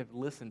 and we have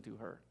listened to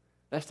her.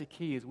 That's the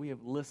key, is we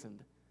have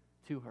listened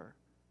to her.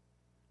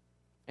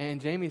 And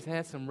Jamie's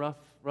had some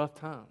rough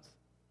times.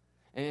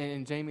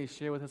 And Jamie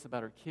shared with us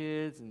about her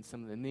kids and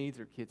some of the needs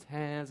her kids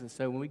has. And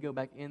so when we go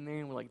back in there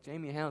and we're like,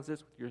 Jamie, how's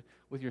this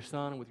with your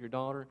son and with your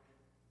daughter?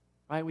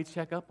 Right? We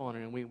check up on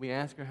her and we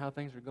ask her how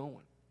things are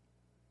going.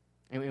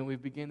 And we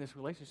begin this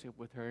relationship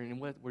with her.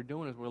 And what we're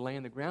doing is we're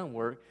laying the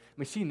groundwork. I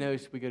mean, she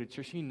knows we go to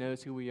church. She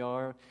knows who we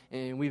are.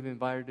 And we've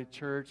invited her to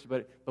church.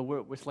 But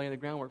we're laying the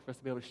groundwork for us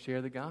to be able to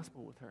share the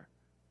gospel with her.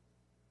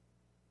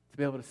 To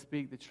be able to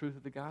speak the truth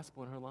of the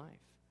gospel in her life.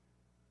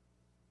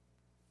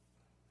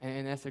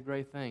 And that's a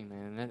great thing,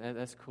 man.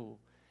 That's cool.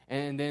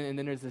 And then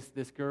there's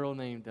this girl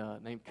named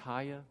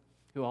Kaya,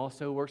 who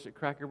also works at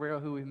Cracker Barrel,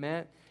 who we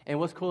met. And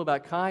what's cool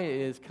about Kaya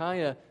is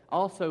Kaya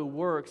also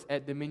works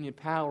at Dominion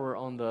Power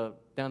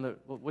down the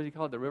what do you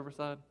call it, the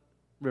Riverside?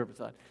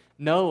 Riverside.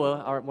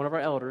 Noah, one of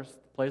our elders,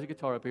 plays a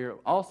guitar up here,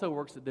 also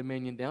works at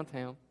Dominion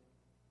downtown.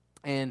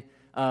 And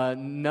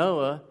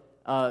Noah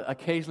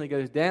occasionally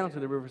goes down to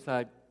the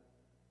Riverside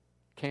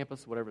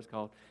campus, whatever it's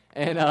called,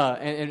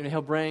 and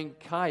he'll bring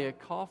Kaya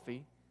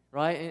coffee.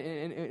 Right?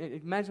 And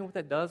imagine what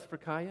that does for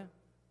Kaya,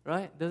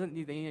 right? Doesn't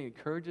he think it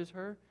encourages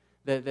her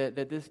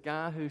that this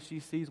guy who she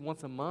sees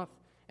once a month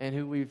and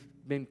who we've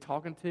been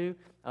talking to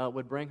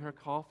would bring her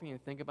coffee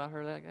and think about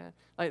her like that.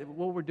 Like,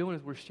 what we're doing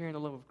is we're sharing the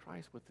love of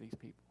Christ with these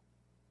people.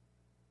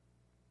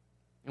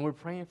 And we're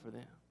praying for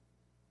them.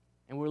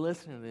 And we're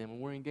listening to them, and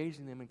we're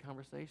engaging them in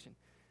conversation.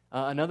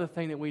 Another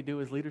thing that we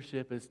do as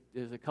leadership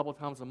is a couple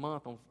times a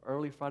month on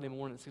early Friday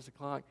morning at 6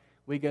 o'clock,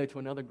 we go to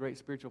another great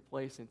spiritual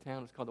place in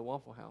town. It's called the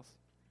Waffle House,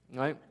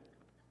 right?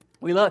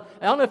 I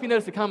don't know if you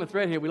noticed the common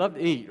thread here. We love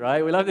to eat,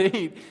 right? We love to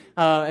eat.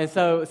 And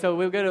so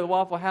we'll go to the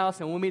Waffle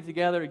House, and we'll meet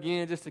together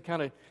again just to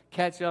kind of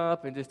catch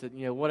up and just to,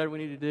 whatever we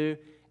need to do.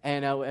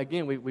 And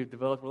again, we've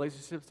developed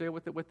relationships there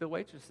with the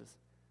waitresses.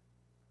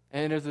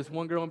 And there's this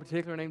one girl in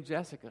particular named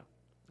Jessica.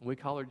 And we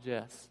call her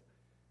Jess.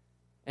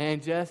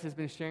 And Jess has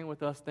been sharing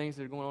with us things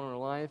that are going on in her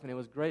life, and it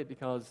was great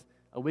because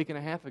a week and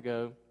a half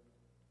ago,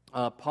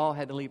 Paul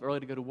had to leave early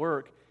to go to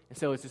work, and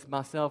so it's just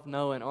myself,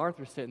 Noah, and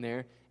Arthur sitting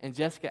there, and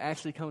Jessica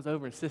actually comes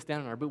over and sits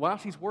down in our booth. While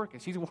she's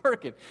working,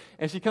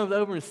 and she comes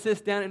over and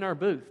sits down in our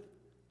booth,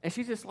 and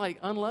she just like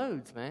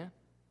unloads, man.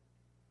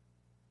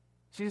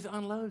 She just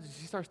unloads, and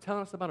she starts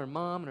telling us about her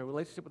mom and her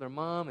relationship with her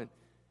mom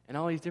and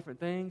all these different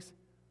things,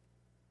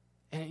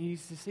 and you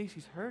see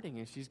she's hurting,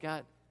 and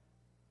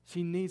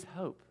she needs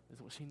hope is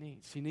what she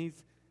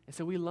needs. And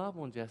so we love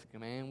on Jessica,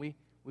 man. We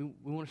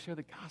want to share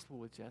the gospel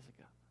with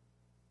Jessica.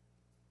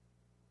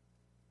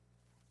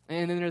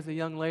 And then there's a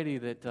young lady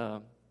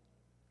that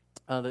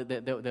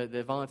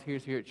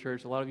volunteers here at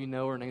church. A lot of you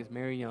know her. Her name is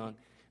Mary Young.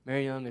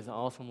 Mary Young is an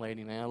awesome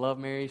lady, man. I love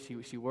Mary.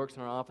 She works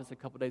in our office a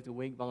couple days a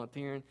week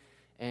volunteering.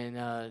 And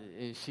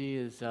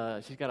she's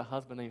got a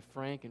husband named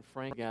Frank. And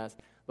Frank, guys,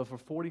 but for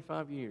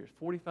 45 years,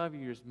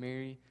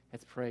 Mary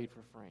has prayed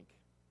for Frank.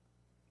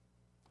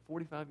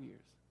 45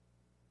 years.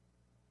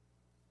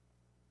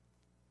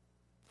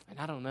 And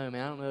I don't know,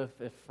 man. I don't know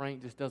if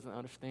Frank just doesn't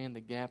understand the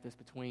gap that's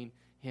between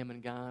him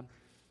and God.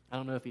 I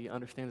don't know if he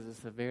understands the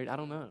severity. I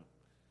don't know.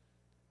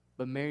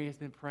 But Mary has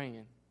been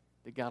praying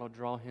that God will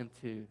draw him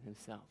to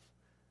himself.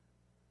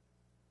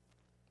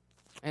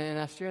 And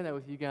I share that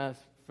with you guys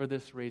for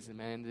this reason,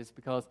 man. It's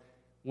because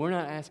we're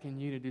not asking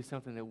you to do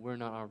something that we're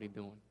not already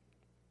doing.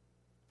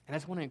 And I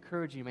just want to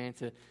encourage you, man,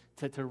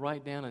 to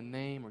write down a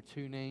name or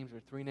two names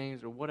or three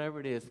names or whatever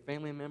it is,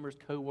 family members,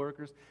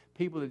 co-workers,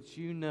 people that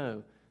you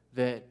know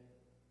that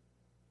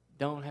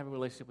don't have a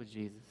relationship with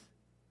Jesus.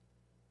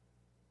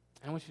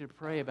 I want you to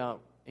pray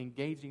about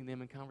engaging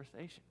them in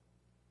conversation.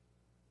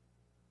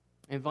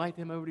 Invite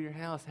them over to your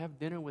house. Have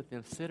dinner with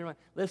them. Sit around.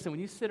 Listen, when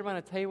you sit around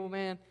a table,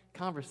 man,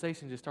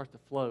 conversation just starts to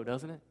flow,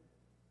 doesn't it?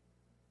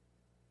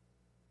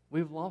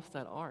 We've lost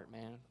that art,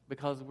 man,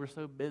 because we're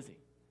so busy.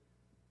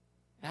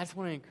 And I just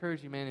want to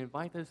encourage you, man,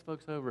 invite those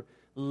folks over.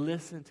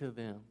 Listen to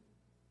them.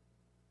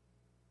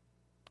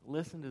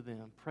 Listen to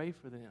them. Pray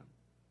for them.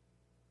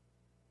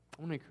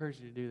 I want to encourage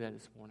you to do that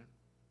this morning.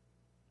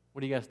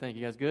 What do you guys think?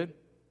 You guys good?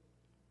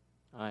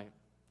 All right,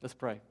 let's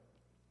pray.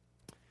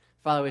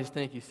 Father, we just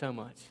thank you so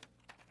much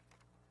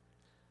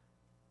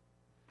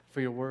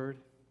for your word.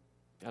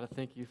 God, I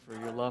thank you for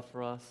your love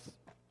for us.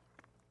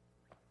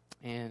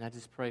 And I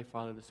just pray,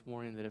 Father, this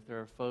morning that if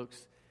there are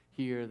folks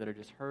here that are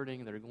just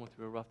hurting, that are going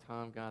through a rough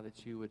time, God,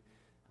 that you would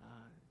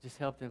just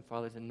help them,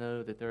 Father, to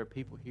know that there are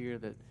people here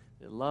that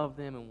love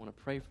them and want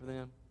to pray for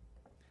them.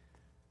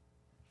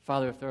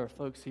 Father, if there are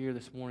folks here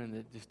this morning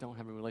that just don't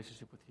have a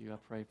relationship with you, I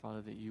pray, Father,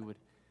 that you would,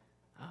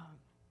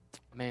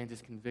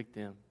 just convict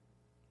them.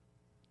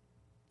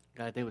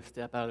 God, they would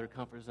step out of their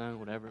comfort zone,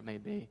 whatever it may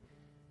be,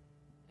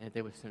 and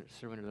they would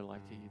surrender their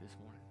life to you this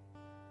morning.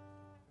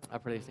 I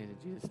pray these things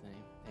in Jesus'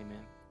 name.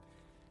 Amen.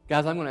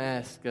 Guys, I'm going to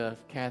ask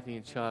Kathy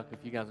and Chuck if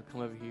you guys will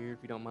come over here, if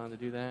you don't mind to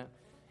do that.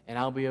 And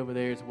I'll be over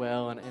there as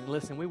well. And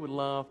listen, we would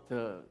love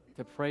to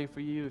pray for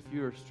you if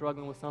you are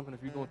struggling with something,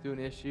 if you're going through an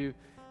issue.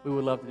 We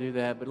would love to do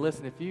that. But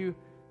listen, if you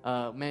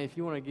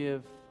want to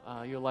give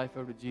your life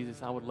over to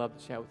Jesus, I would love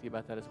to chat with you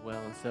about that as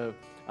well. And so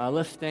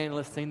let's stand and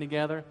let's sing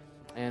together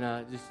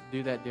and just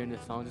do that during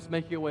this song. Just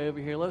make your way over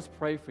here. Let's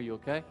pray for you,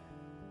 okay?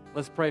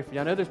 Let's pray for you.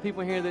 I know there's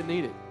people here that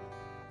need it.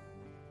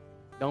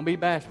 Don't be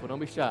bashful. Don't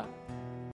be shy.